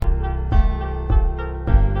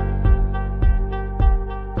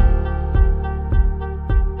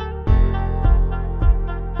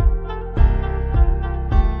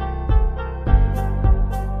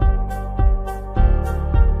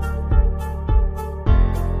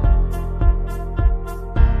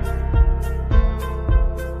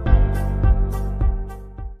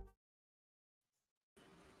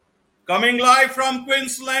Coming live from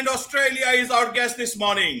Queensland, Australia is our guest this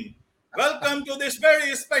morning. Welcome to this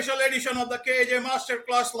very special edition of the KJ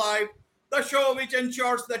Masterclass Live, the show which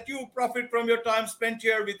ensures that you profit from your time spent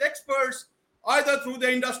here with experts, either through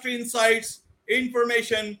the industry insights,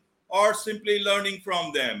 information, or simply learning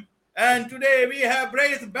from them. And today we have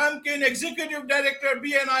Braith Bamkin, Executive Director,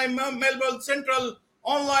 BNI Melbourne Central,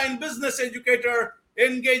 online business educator,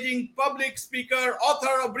 engaging public speaker,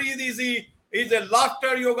 author of Breathe Easy. He's a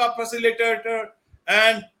laughter yoga facilitator,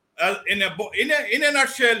 and in a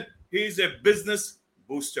nutshell, he's a business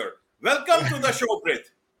booster. Welcome to the show,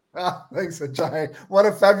 Braith. Thanks, Ajay. What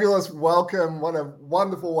a fabulous welcome. What a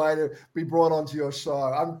wonderful way to be brought onto your show.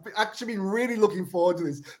 I'm actually been really looking forward to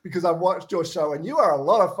this because I've watched your show and you are a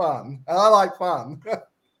lot of fun. And I like fun.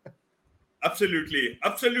 Absolutely.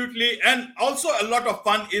 And also a lot of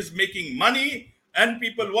fun is making money, and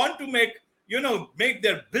people want to make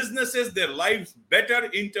their businesses, their lives better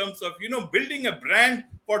in terms of, building a brand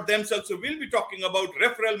for themselves. So we'll be talking about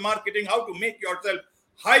referral marketing, how to make yourself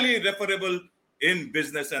highly referable in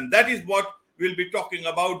business. And that is what we'll be talking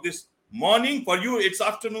about this morning. For you, it's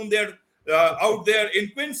afternoon there out there in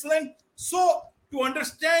Queensland. So to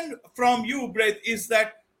understand from you, Braith, is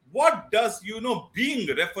that what does,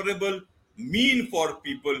 being referable mean for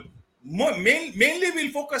people? Mainly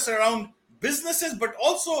we'll focus around businesses, but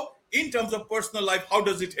also in terms of personal life, how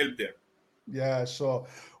does it help there? Yeah, sure.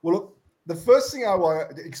 Well, look, the first thing I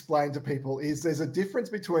want to explain to people is there's a difference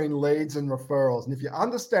between leads and referrals. And if you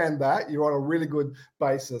understand that, you're on a really good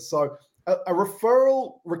basis. So a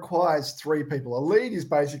referral requires three people. A lead is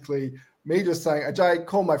basically me just saying, Ajay,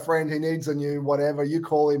 call my friend. He needs a new whatever. You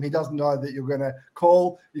call him. He doesn't know that you're going to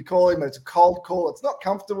call. You call him. It's a cold call. It's not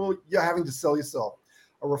comfortable. You're having to sell yourself.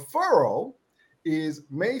 A referral is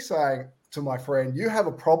me saying to my friend, you have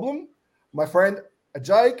a problem. My friend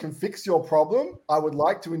Ajay can fix your problem. I would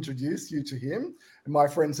like to introduce you to him. And my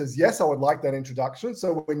friend says, yes, I would like that introduction.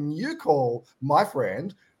 So when you call my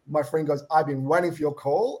friend goes, I've been waiting for your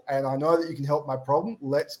call and I know that you can help my problem.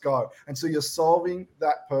 Let's go. And so you're solving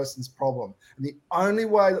that person's problem. And the only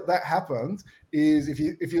way that that happens is if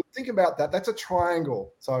you think about that, that's a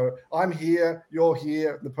triangle. So I'm here, you're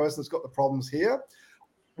here, the person that's got the problems here.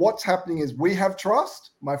 What's happening is we have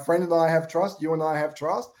trust. My friend and I have trust. You and I have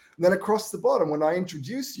trust. And then across the bottom, when I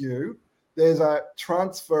introduce you, there's a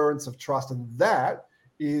transference of trust. And that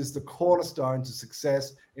is the cornerstone to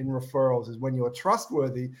success in referrals, is when you are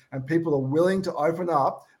trustworthy and people are willing to open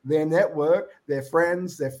up their network, their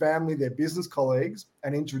friends, their family, their business colleagues,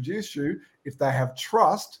 and introduce you if they have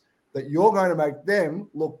trust that you're going to make them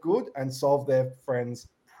look good and solve their friends'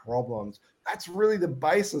 problems. That's really the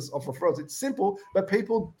basis of referrals. It's simple, but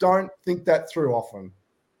people don't think that through often.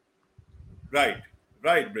 Right,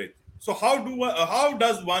 Braith. So how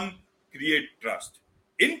does one create trust?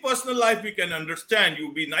 In personal life, we can understand.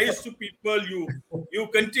 You be nice to people. You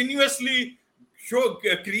continuously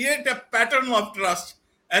create a pattern of trust,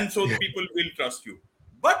 and so people will trust you.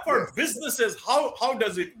 But for businesses, how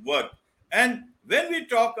does it work? And when we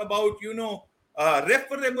talk about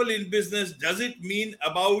referable in business, does it mean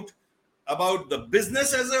about the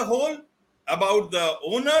business as a whole, about the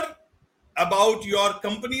owner, about your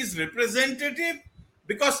company's representative?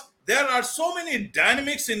 Because there are so many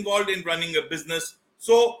dynamics involved in running a business.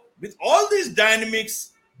 So with all these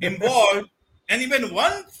dynamics involved, and even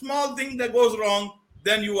one small thing that goes wrong,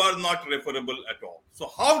 then you are not referable at all. So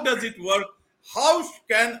how does it work? How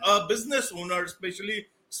can a business owner, especially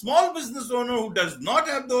small business owner who does not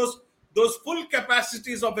have those full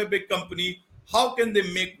capacities of a big company, how can they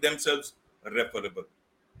make themselves referable?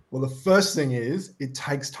 Well, the first thing is it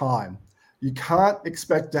takes time. You can't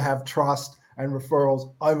expect to have trust and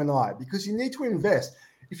referrals overnight because you need to invest.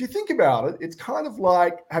 If you think about it, it's kind of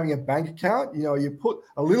like having a bank account. You put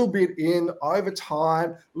a little bit in over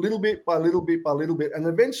time, little bit by little bit by little bit, and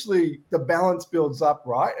eventually the balance builds up,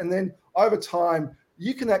 right? And then over time,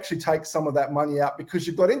 you can actually take some of that money out because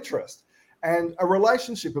you've got interest. And a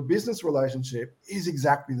relationship, a business relationship, is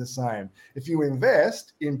exactly the same. If you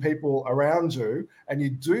invest in people around you and you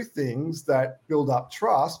do things that build up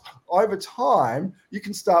trust, over time, you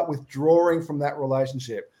can start withdrawing from that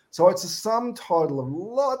relationship. So it's a sum total of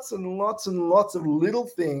lots and lots and lots of little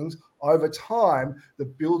things over time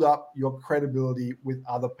that build up your credibility with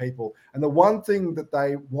other people. And the one thing that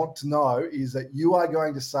they want to know is that you are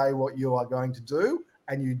going to say what you are going to do,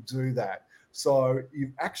 and you do that. So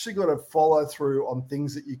you've actually got to follow through on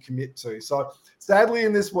things that you commit to. So sadly,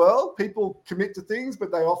 in this world, people commit to things,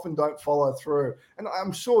 but they often don't follow through. And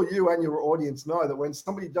I'm sure you and your audience know that when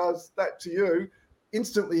somebody does that to you,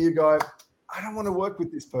 instantly you go, I don't want to work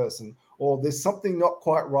with this person, or there's something not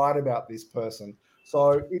quite right about this person.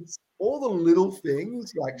 So it's all the little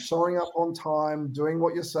things like showing up on time, doing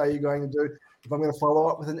what you say you're going to do. If I'm going to follow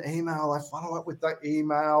up with an email, I follow up with that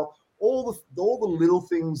email. All the little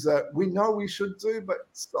things that we know we should do, but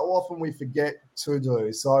so often we forget to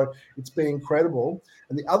do. So it's been incredible.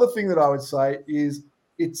 And the other thing that I would say is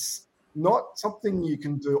it's not something you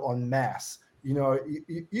can do en masse. You know,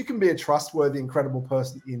 you can be a trustworthy, incredible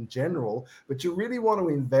person in general, but you really want to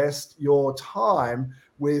invest your time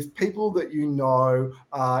with people that you know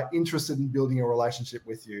are interested in building a relationship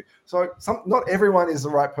with you. So not everyone is the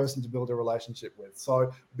right person to build a relationship with.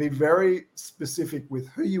 So be very specific with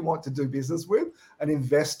who you want to do business with and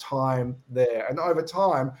invest time there. And over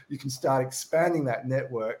time, you can start expanding that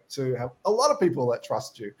network to have a lot of people that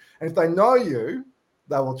trust you. And if they know you,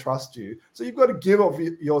 they will trust you. So you've got to give of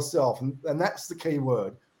yourself. And that's the key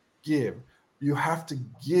word, give. You have to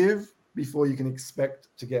give before you can expect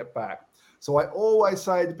to get back. So I always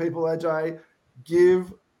say to people, AJ,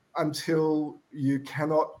 give until you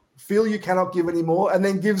feel you cannot give anymore, and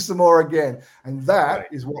then give some more again. And that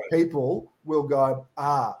is what people will go,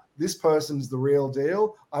 this person's the real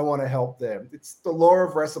deal. I want to help them. It's the law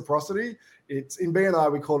of reciprocity. It's in B&I,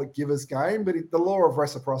 we call it giver's game, but the law of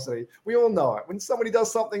reciprocity, we all know it. When somebody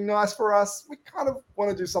does something nice for us, we kind of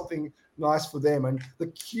want to do something nice for them. And the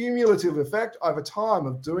cumulative effect over time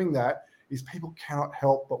of doing that is people cannot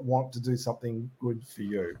help but want to do something good for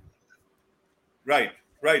you. Right,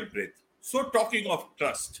 Brett. So talking of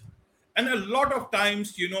trust, and a lot of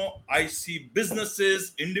times, I see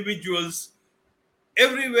businesses, individuals,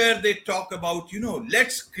 everywhere they talk about,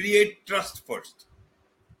 let's create trust first.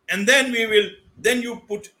 And then then you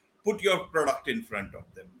put your product in front of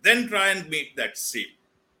them, then try and make that sale.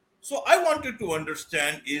 So I wanted to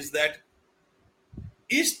understand is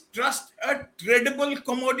trust a tradable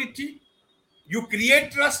commodity? You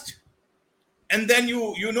create trust, and then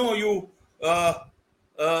uh,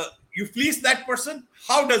 you fleece that person.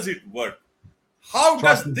 How does it work? How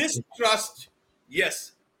Trust does this is trust?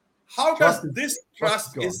 Yes. How trust does is this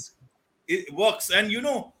trust is trust gone. it works? And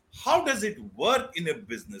how does it work in a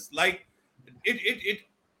business? Like it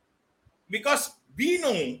because we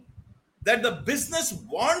know that the business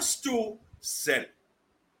wants to sell,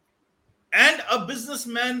 and a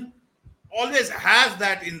businessman always has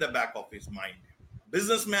that in the back of his mind.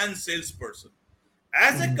 Businessman, salesperson,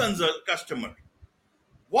 as a customer,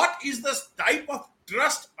 what is the type of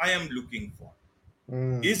trust I am looking for?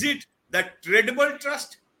 Is it that tradable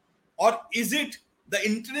trust, or is it the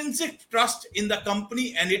intrinsic trust in the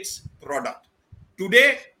company and its product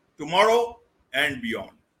today, tomorrow, and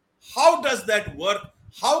beyond? How does that work?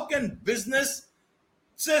 How can businesses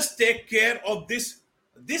take care of this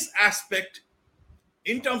aspect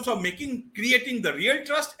in terms of creating the real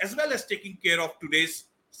trust as well as taking care of today's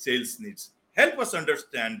sales needs? Help us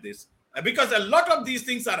understand this. Because a lot of these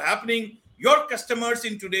things are happening. Your customers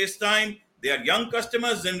in today's time, they are young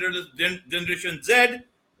customers, generation Z,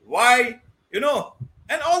 Y,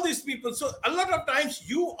 and all these people. So a lot of times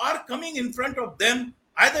you are coming in front of them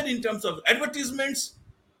either in terms of advertisements,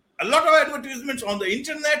 a lot of advertisements on the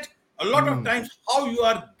internet, a lot of times how you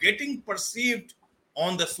are getting perceived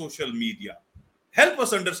on the social media. Help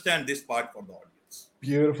us understand this part for the audience.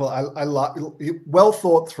 Beautiful. I like, well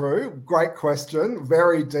thought through. Great question.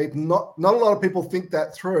 Very deep. Not a lot of people think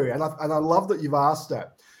that through, and I love that you've asked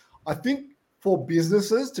that. I think for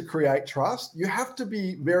businesses to create trust, you have to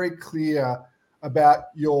be very clear about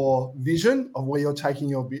your vision of where you're taking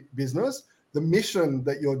your business, the mission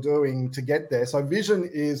that you're doing to get there. So vision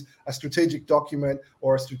is a strategic document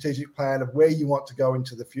or a strategic plan of where you want to go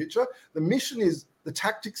into the future. The mission is the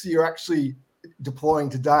tactics that you're actually deploying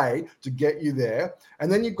today to get you there.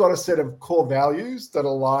 And then you've got a set of core values that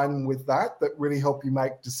align with that really help you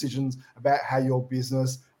make decisions about how your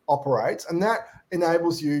business operates. And that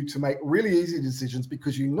enables you to make really easy decisions,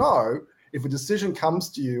 because you know if a decision comes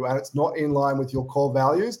to you and it's not in line with your core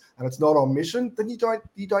values and it's not on mission, then you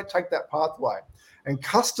don't take that pathway. And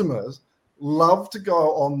customers love to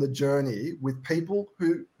go on the journey with people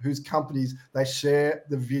whose companies they share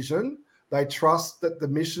the vision. They trust that the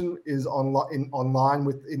mission is in line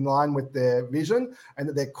with their vision, and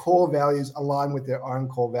that their core values align with their own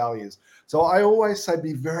core values. So I always say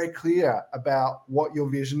be very clear about what your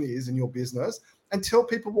vision is in your business, and tell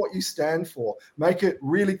people what you stand for. Make it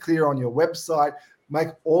really clear on your website. Make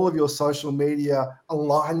all of your social media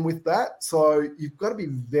align with that. So you've got to be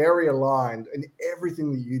very aligned in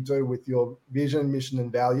everything that you do with your vision, mission, and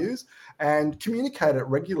values, and communicate it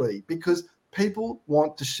regularly, because people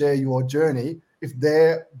want to share your journey if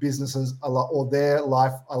their businesses or their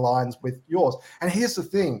life aligns with yours. And here's the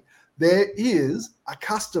thing, there is a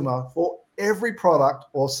customer for every product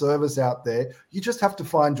or service out there. You just have to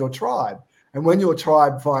find your tribe. And when your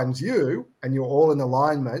tribe finds you and you're all in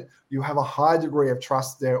alignment, you have a high degree of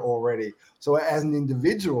trust there already. So as an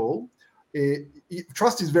individual,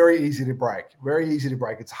 trust is very easy to break, very easy to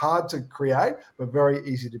break. It's hard to create, but very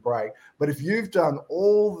easy to break. But if you've done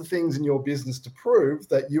all the things in your business to prove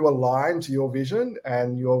that you align to your vision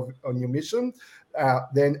and on your mission,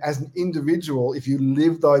 then as an individual, if you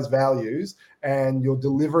live those values and you're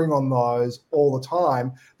delivering on those all the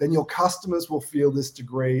time, then your customers will feel this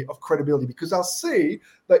degree of credibility because they'll see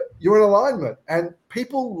that you're in alignment. And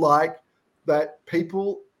people like that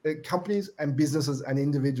companies and businesses and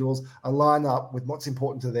individuals align up with what's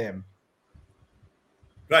important to them.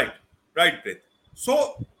 Right, right, Brett.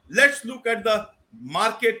 So let's look at the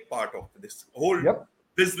market part of this whole Yep.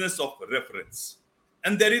 business of reference.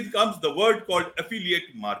 And comes the word called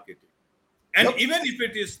affiliate marketing. And Yep. even if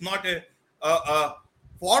it is not a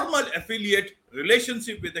formal affiliate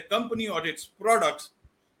relationship with a company or its products,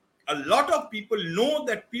 a lot of people know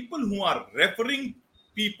that people who are referring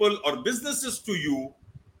people or businesses to you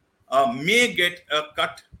may get a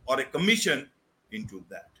cut or a commission into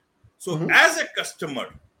that. So, Mhm. as a customer,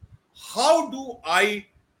 how do I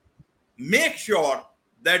make sure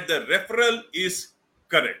that the referral is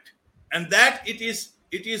correct and that it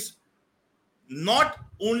is not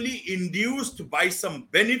only induced by some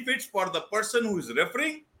benefits for the person who is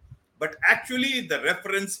referring, but actually the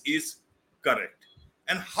reference is correct?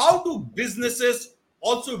 And how do businesses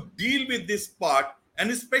also deal with this part? And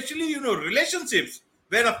especially, relationships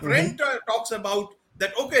where a Mhm. friend talks about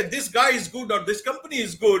that, okay, this guy is good or this company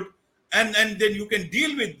is good, and then you can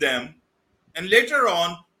deal with them. And later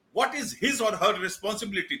on, what is his or her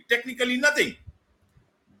responsibility? Technically, nothing,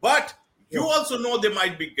 but you Sure. also know they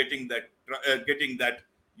might be getting that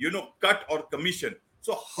cut or commission.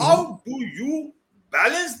 So Mhm. how do you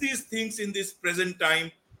balance these things in this present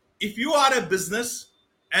time, if you are a business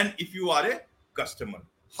and if you are a customer?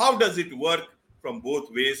 How does it work from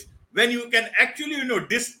both ways when you can actually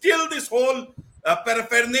distill this whole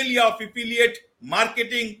paraphernalia of affiliate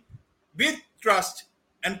marketing with trust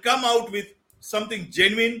and come out with something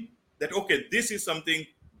genuine, that okay, this is something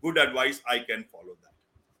good advice, I can follow that?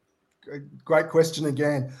 Great question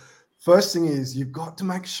again. First thing is you've got to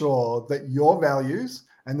make sure that your values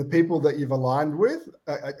and the people that you've aligned with,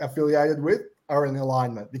 affiliated with, are in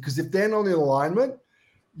alignment. Because if they're not in alignment,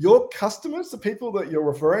 your customers, the people that you're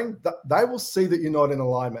referring, they will see that you're not in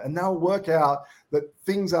alignment and they'll work out that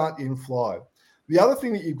things aren't in flow. The other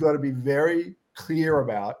thing that you've got to be very clear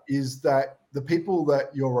about is that the people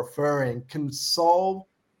that you're referring can solve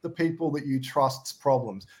the people that you trust's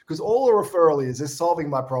problems. Because all a referral is solving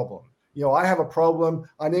my problem. I have a problem,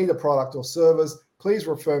 I need a product or service. Please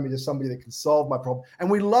refer me to somebody that can solve my problem.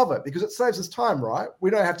 And we love it because it saves us time, right? We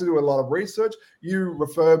don't have to do a lot of research. You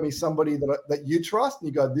refer me somebody that you trust and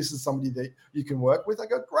you go, this is somebody that you can work with. I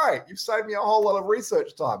go, great, you've saved me a whole lot of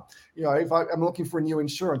research time. If I'm looking for a new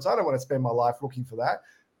insurance, I don't want to spend my life looking for that.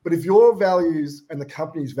 But if your values and the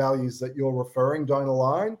company's values that you're referring don't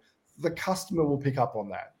align, the customer will pick up on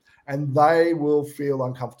that and they will feel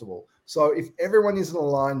uncomfortable. So if everyone is in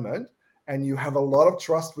alignment and you have a lot of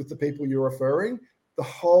trust with the people you're referring, the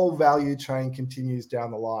whole value chain continues down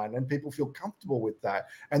the line and people feel comfortable with that.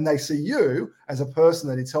 And they see you as a person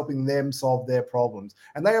that is helping them solve their problems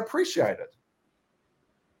and they appreciate it.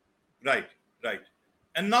 Right, right.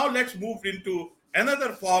 And now let's move into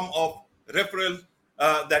another form of referral,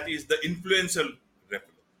 that is the influencer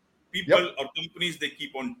referral. People Yep. or companies, they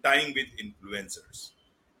keep on tying with influencers.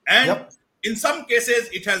 And Yep. in some cases,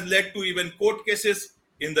 it has led to even court cases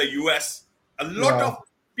in the US. A lot Yeah. of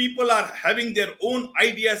people are having their own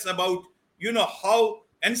ideas about, how,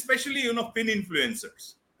 and especially, fin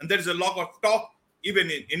influencers. And there is a lot of talk, even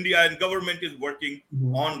in India, and government is working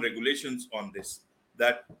Mhm. on regulations on this,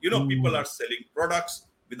 that people Mm. are selling products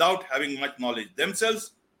without having much knowledge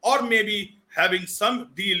themselves, or maybe having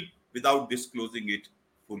some deal without disclosing it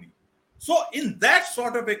fully. So in that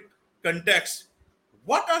sort of a context,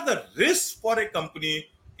 what are the risks for a company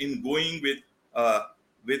in going uh,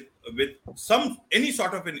 with with some any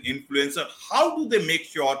sort of an influencer? How do they make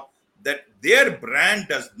sure that their brand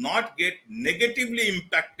does not get negatively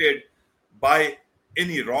impacted by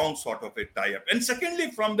any wrong sort of a tie-up? And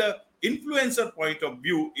secondly, from the influencer point of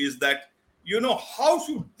view, is that how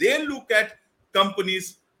should they look at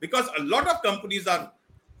companies? Because a lot of companies are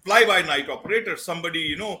fly-by-night operators.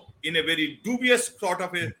 Somebody in a very dubious sort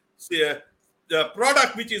of a, say, the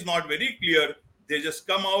product which is not very clear, they just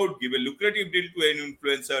come out, give a lucrative deal to an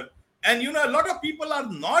influencer. And a lot of people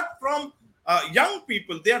are not from young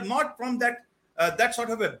people, they are not from that that sort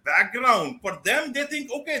of a background. For them, they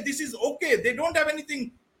think, okay, this is okay. They don't have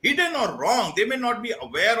anything hidden or wrong. They may not be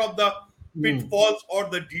aware of the Mm. pitfalls or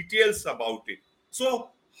the details about it.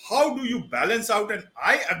 So how do you balance out? And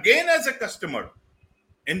I, again, as a customer,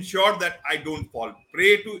 ensure that I don't fall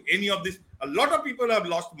prey to any of this. A lot of people have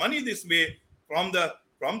lost money this way from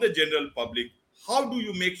the general public. How do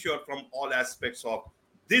you make sure from all aspects of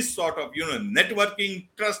this sort of networking,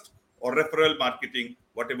 trust, or referral marketing,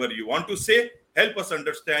 whatever you want to say, help us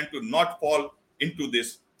understand to not fall into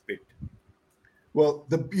this pit? Well,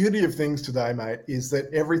 the beauty of things today, mate, is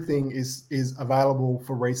that everything is available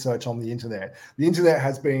for research on the internet. The internet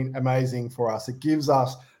has been amazing for us. It gives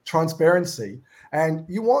us transparency, and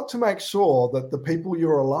you want to make sure that the people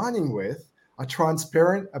you're aligning with are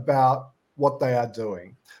transparent about what they are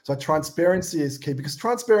doing. So transparency is key, because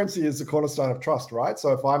transparency is the cornerstone of trust, right?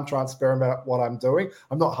 So if I'm transparent about what I'm doing,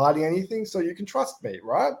 I'm not hiding anything, so you can trust me,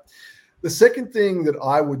 right? The second thing that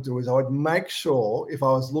I would do is I would make sure, if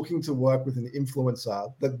I was looking to work with an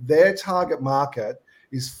influencer, that their target market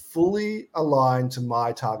is fully aligned to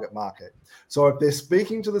my target market. So if they're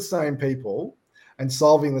speaking to the same people and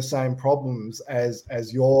solving the same problems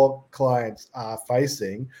as your clients are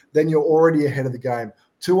facing, then you're already ahead of the game.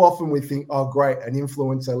 Too often we think, oh, great, an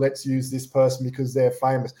influencer, let's use this person because they're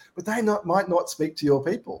famous. But they might not speak to your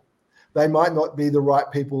people. They might not be the right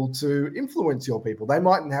people to influence your people. They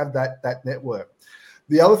mightn't have that network.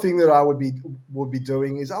 The other thing that I would be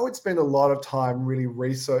doing is I would spend a lot of time really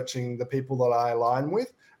researching the people that I align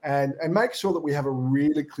with, and make sure that we have a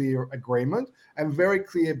really clear agreement and very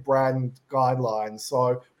clear brand guidelines.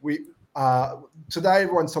 So today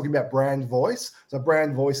everyone's talking about brand voice. So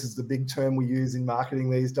brand voice is the big term we use in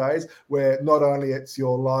marketing these days, where not only it's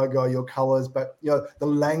your logo, your colors, but the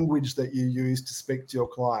language that you use to speak to your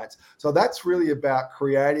clients. So that's really about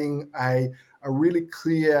creating a really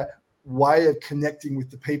clear way of connecting with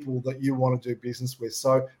the people that you want to do business with.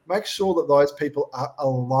 So make sure that those people are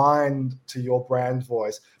aligned to your brand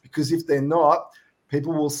voice, because if they're not,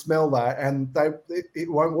 people will smell that and it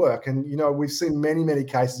won't work. And, we've seen many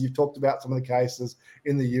cases. You've talked about some of the cases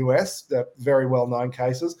in the US, the very well-known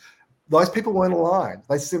cases. Those people weren't aligned.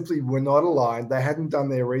 They simply were not aligned. They hadn't done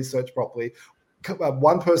their research properly.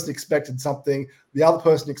 One person expected something, the other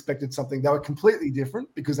person expected something. They were completely different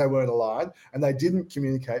because they weren't aligned and they didn't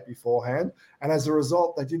communicate beforehand. And as a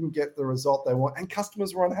result, they didn't get the result they want. And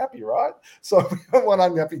customers were unhappy, right? So we don't want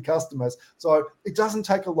unhappy customers. So it doesn't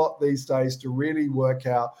take a lot these days to really work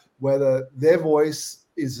out whether their voice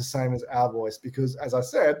is the same as our voice, because as I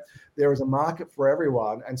said, there is a market for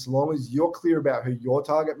everyone. And so long as you're clear about who your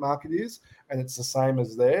target market is and it's the same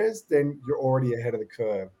as theirs, then you're already ahead of the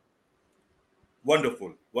curve.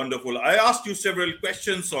 Wonderful, wonderful. I asked you several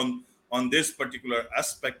questions on this particular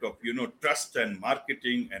aspect of trust and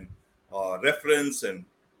marketing and reference and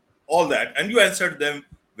all that, and you answered them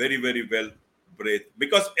very, very well, Braith.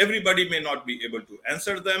 Because everybody may not be able to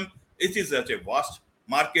answer them. It is such a vast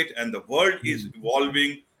market, and the world is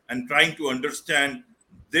evolving and trying to understand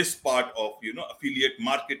this part of affiliate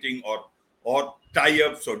marketing or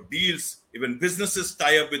tie-ups or deals. Even businesses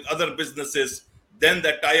tie up with other businesses, then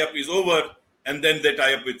that tie-up is over, and then they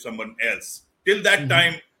tie up with someone else. Till that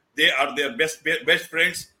time, they are their best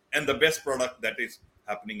friends and the best product that is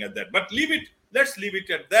happening at that. But let's leave it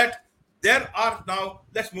at that. There are now,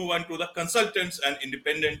 let's move on to the consultants and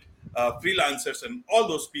independent freelancers and all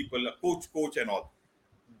those people, coach and all.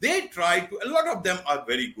 They try to, a lot of them are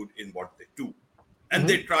very good in what they do. And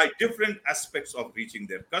they try different aspects of reaching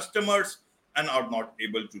their customers and are not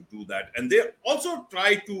able to do that. And they also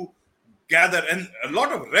try to gather, and a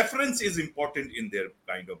lot of reference is important in their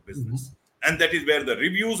kind of business. And that is where the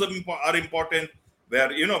reviews are important, where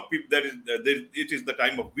it is the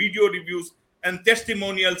time of video reviews and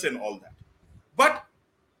testimonials and all that. But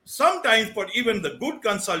sometimes for even the good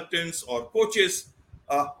consultants or coaches,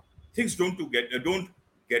 things don't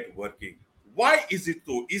get working. Why is it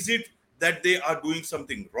so? Is it that they are doing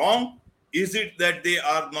something wrong? Is it that they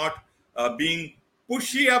are not being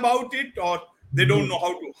pushy about it, or they don't know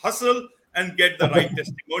how to hustle and get the right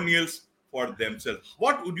testimonials for themselves?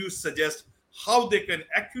 What would you suggest? How they can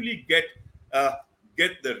actually get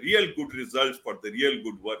the real good results for the real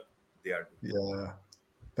good work they are doing? Yeah.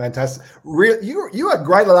 Fantastic. You are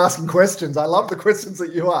great at asking questions. I love the questions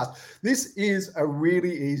that you ask. This is a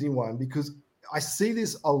really easy one because I see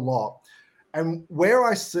this a lot. And where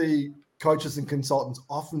I see coaches and consultants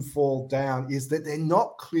often fall down is that they're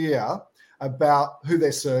not clear about who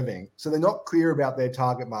they're serving. So they're not clear about their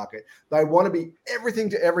target market. They want to be everything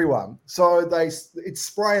to everyone. So it's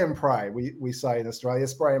spray and pray. We say in Australia,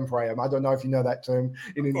 spray and pray. I don't know if you know that term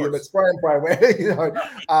in Of India, but course. spray and pray.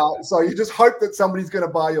 Where so you just hope that somebody's going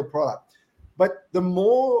to buy your product. But the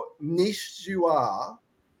more niche you are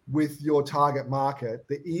with your target market,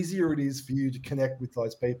 the easier it is for you to connect with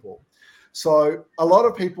those people. So a lot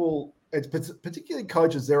of people, it's particularly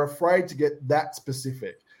coaches, they're afraid to get that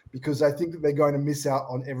specific because they think that they're going to miss out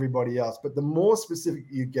on everybody else. But the more specific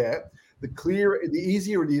you get, the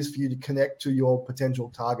easier it is for you to connect to your potential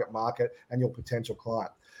target market and your potential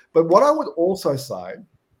client. But what I would also say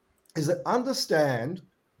is that understand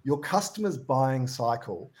your customer's buying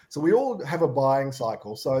cycle. So we all have a buying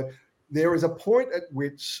cycle. So there is a point at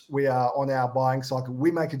which we are on our buying cycle.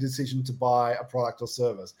 We make a decision to buy a product or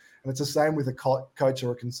service. And it's the same with a coach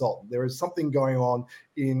or a consultant. There is something going on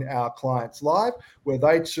in our client's life where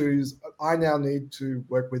they choose, I now need to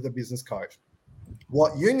work with a business coach.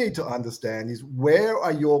 What you need to understand is where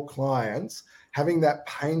are your clients having that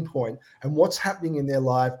pain point and what's happening in their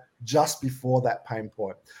life just before that pain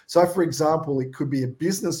point. So, for example, it could be a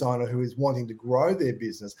business owner who is wanting to grow their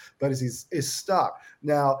business, but is stuck.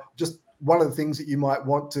 Now, just one of the things that you might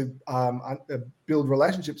want to build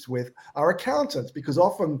relationships with are accountants, because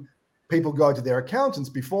often people go to their accountants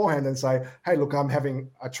beforehand and say, hey, look, I'm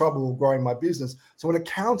having a trouble growing my business. So an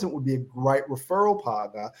accountant would be a great referral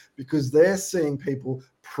partner because they're seeing people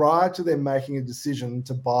prior to them making a decision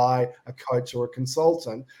to buy a coach or a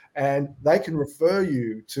consultant, and they can refer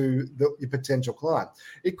you to your potential client.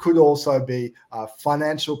 It could also be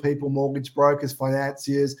financial people, mortgage brokers,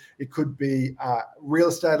 financiers. It could be real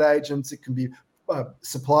estate agents. It can be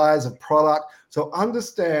suppliers of product. So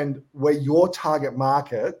understand where your target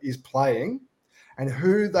market is playing and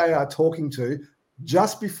who they are talking to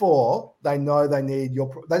just before they know they need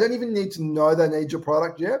they don't even need to know they need your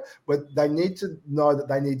product yet, but they need to know that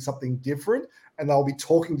they need something different, and they'll be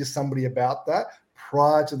talking to somebody about that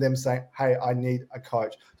prior to them saying, hey, I need a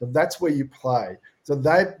coach. So that's where you play. So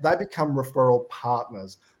they become referral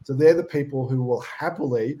partners. So they're the people who will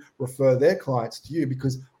happily refer their clients to you,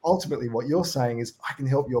 because ultimately what you're saying is, I can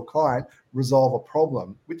help your client resolve a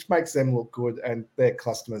problem, which makes them look good and their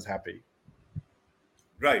customers happy.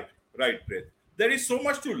 Right, Brett. There is so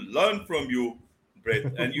much to learn from you, Brett,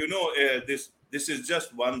 and this is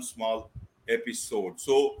just one small episode.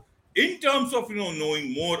 So, in terms of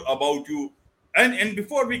knowing more about you, and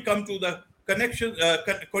before we come to the connection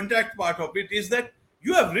contact part of it, is that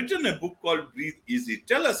you have written a book called Breathe Easy.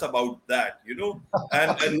 Tell us about that.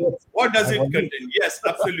 And Yes, what does I it will. contain? Yes,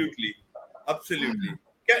 absolutely, absolutely.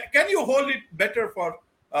 Can you hold it better for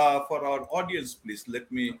our audience, please? Let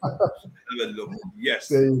me have a look. There Yes.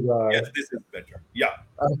 you Yes, go. this is better. Yeah.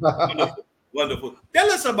 Wonderful. Wonderful. Tell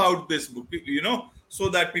us about this book, so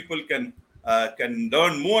that people can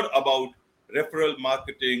learn more about referral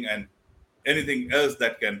marketing and anything else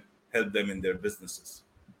that can help them in their businesses.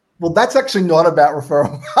 Well, that's actually not about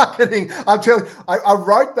referral marketing. I'm telling you, I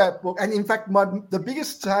wrote that book. And in fact, the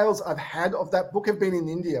biggest sales I've had of that book have been in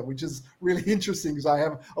India, which is really interesting because I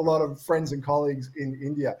have a lot of friends and colleagues in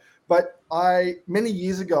India. But many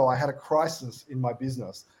years ago, I had a crisis in my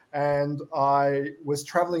business, and I was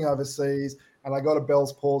traveling overseas, and I got a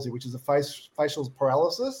Bell's palsy, which is a facial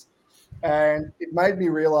paralysis. And it made me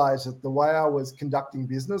realize that the way I was conducting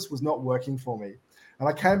business was not working for me. And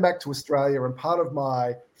I came back to Australia, and part of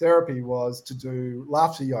my therapy was to do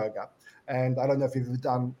laughter yoga. And I don't know if you've ever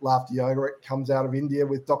done laughter yoga. It comes out of India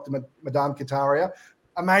with Dr. Madan Kataria.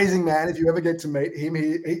 Amazing man. If you ever get to meet him,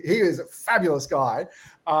 he is a fabulous guy.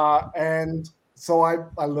 And so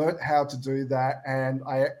I learned how to do that, and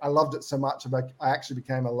I loved it so much. I actually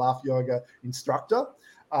became a laugh yoga instructor.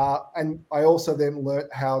 And I also then learned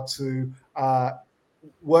how to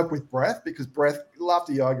work with breath, because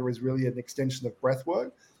laughter yoga is really an extension of breath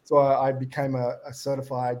work. So I became a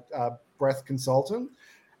certified breath consultant,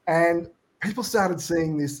 and people started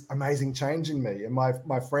seeing this amazing change in me. And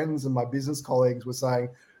my friends and my business colleagues were saying,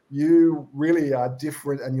 you really are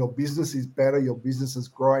different and your business is better. Your business is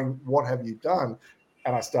growing. What have you done?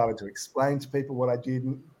 And I started to explain to people what I did.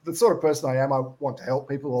 And the sort of person I am, I want to help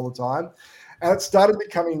people all the time. And it started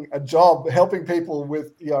becoming a job, helping people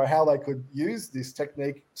with how they could use this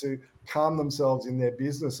technique to calm themselves in their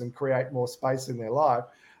business and create more space in their life.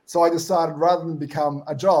 So I decided, rather than become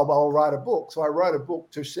a job, I'll write a book. So I wrote a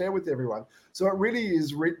book to share with everyone. So it really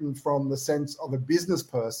is written from the sense of a business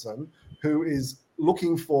person who is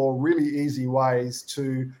looking for really easy ways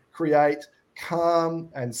to create calm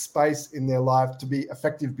and space in their life to be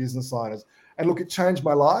effective business owners. And look, it changed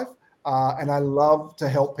my life. And I love to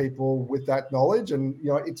help people with that knowledge. And,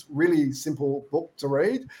 it's really simple book to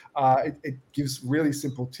read. It gives really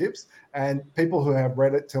simple tips. And people who have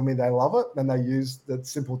read it tell me they love it and they use the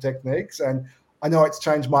simple techniques. And I know it's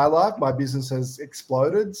changed my life. My business has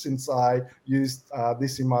exploded since I used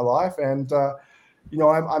this in my life. And,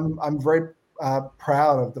 I'm very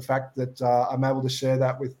proud of the fact that I'm able to share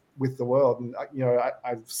that with the world. And,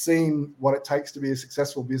 I've seen what it takes to be a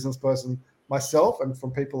successful business person myself and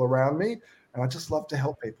from people around me. And I just love to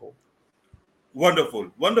help people.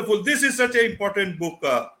 Wonderful, wonderful. This is such an important book,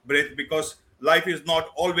 Brett, because life is not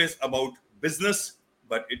always about business,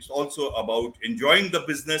 but it's also about enjoying the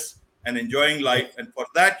business and enjoying life. And for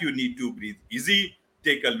that, you need to breathe easy,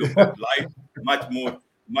 take a look at life much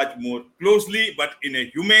more closely, but in a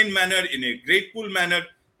humane manner, in a grateful manner.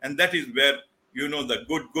 And that is where, the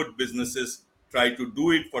good businesses try to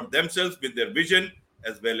do it for themselves with their vision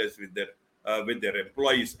as well as with their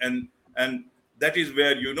employees. And that is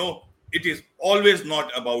where, it is always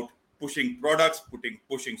not about pushing products,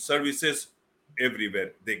 pushing services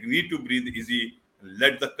everywhere. They need to breathe easy and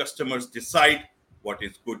let the customers decide what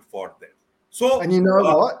is good for them. And So, you know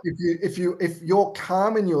what? If you're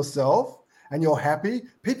calm in yourself and you're happy,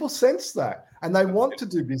 people sense that and they want to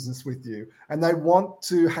do business with you and they want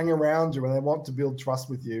to hang around you and they want to build trust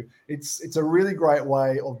with you. It's a really great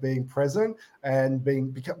way of being present and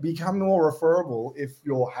become more referable if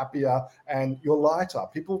you're happier and you're lighter.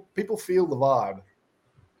 People feel the vibe.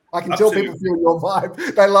 I can tell people absolutely, feel your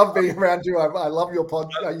vibe. They love being around you. I love your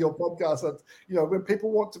podcast. That's, when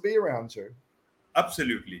people want to be around you.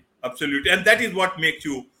 absolutely, and that is what makes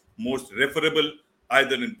you most referable,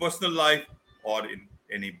 either in personal life or in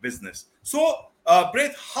any business. So,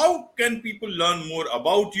 Brett, how can people learn more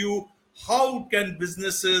about you? How can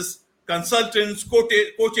businesses, consultants,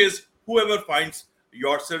 coaches, whoever finds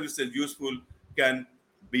your services useful, can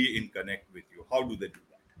be in connect with you? How do they do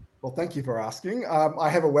that? Well, thank you for asking. I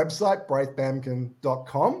have a website,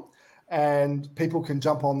 braithbamkin.com, and people can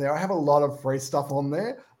jump on there. I have a lot of free stuff on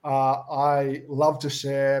there. I love to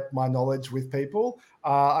share my knowledge with people.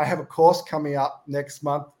 I have a course coming up next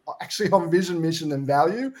month, actually on vision, mission, and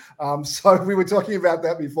value. So we were talking about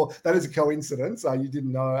that before. That is a coincidence. You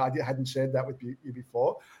didn't know. I hadn't shared that with you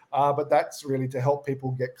before. But that's really to help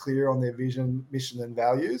people get clear on their vision, mission, and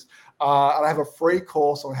values. And I have a free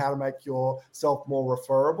course on how to make yourself more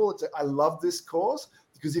referable. I love this course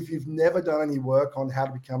because if you've never done any work on how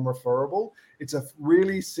to become referable, it's a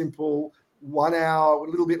really simple 1 hour, a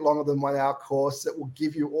little bit longer than 1 hour course that will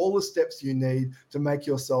give you all the steps you need to make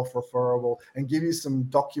yourself referable and give you some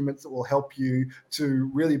documents that will help you to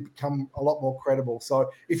really become a lot more credible. So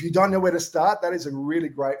if you don't know where to start, that is a really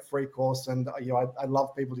great free course. And, I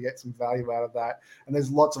love people to get some value out of that. And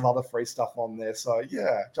there's lots of other free stuff on there. So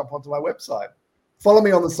yeah, jump onto my website. Follow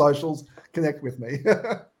me on the socials, connect with me.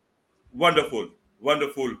 Wonderful,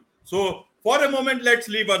 wonderful. So, for a moment, let's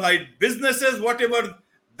leave aside businesses, whatever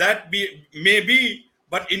that may be.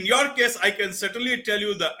 But in your case, I can certainly tell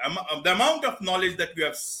you the amount of knowledge that you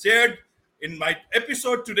have shared in my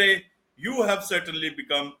episode today. You have certainly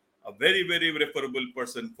become a very, very referable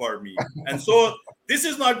person for me. And so, this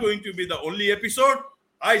is not going to be the only episode.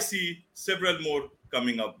 I see several more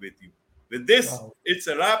coming up with you. With this, Wow. it's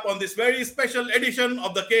a wrap on this very special edition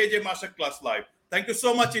of the KJ Masterclass Live. Thank you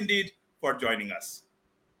so much indeed for joining us.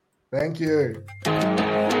 Thank you.